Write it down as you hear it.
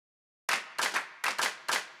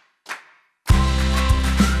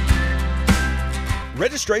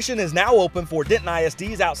Registration is now open for Denton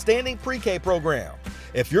ISD's outstanding pre-K program.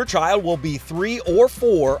 If your child will be 3 or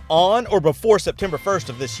 4 on or before September 1st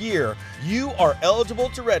of this year, you are eligible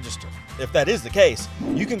to register. If that is the case,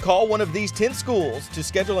 you can call one of these 10 schools to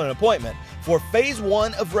schedule an appointment for Phase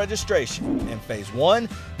 1 of registration. In Phase 1,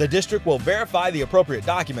 the district will verify the appropriate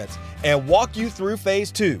documents and walk you through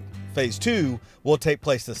Phase 2. Phase 2 will take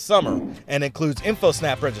place this summer and includes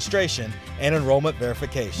InfoSnap registration and enrollment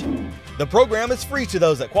verification. The program is free to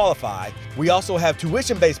those that qualify. We also have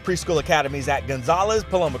tuition-based preschool academies at Gonzales,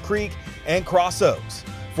 Paloma Creek, and Cross Oaks.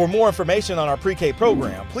 For more information on our pre-K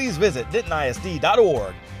program, please visit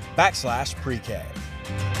dentonisd.org/pre-K.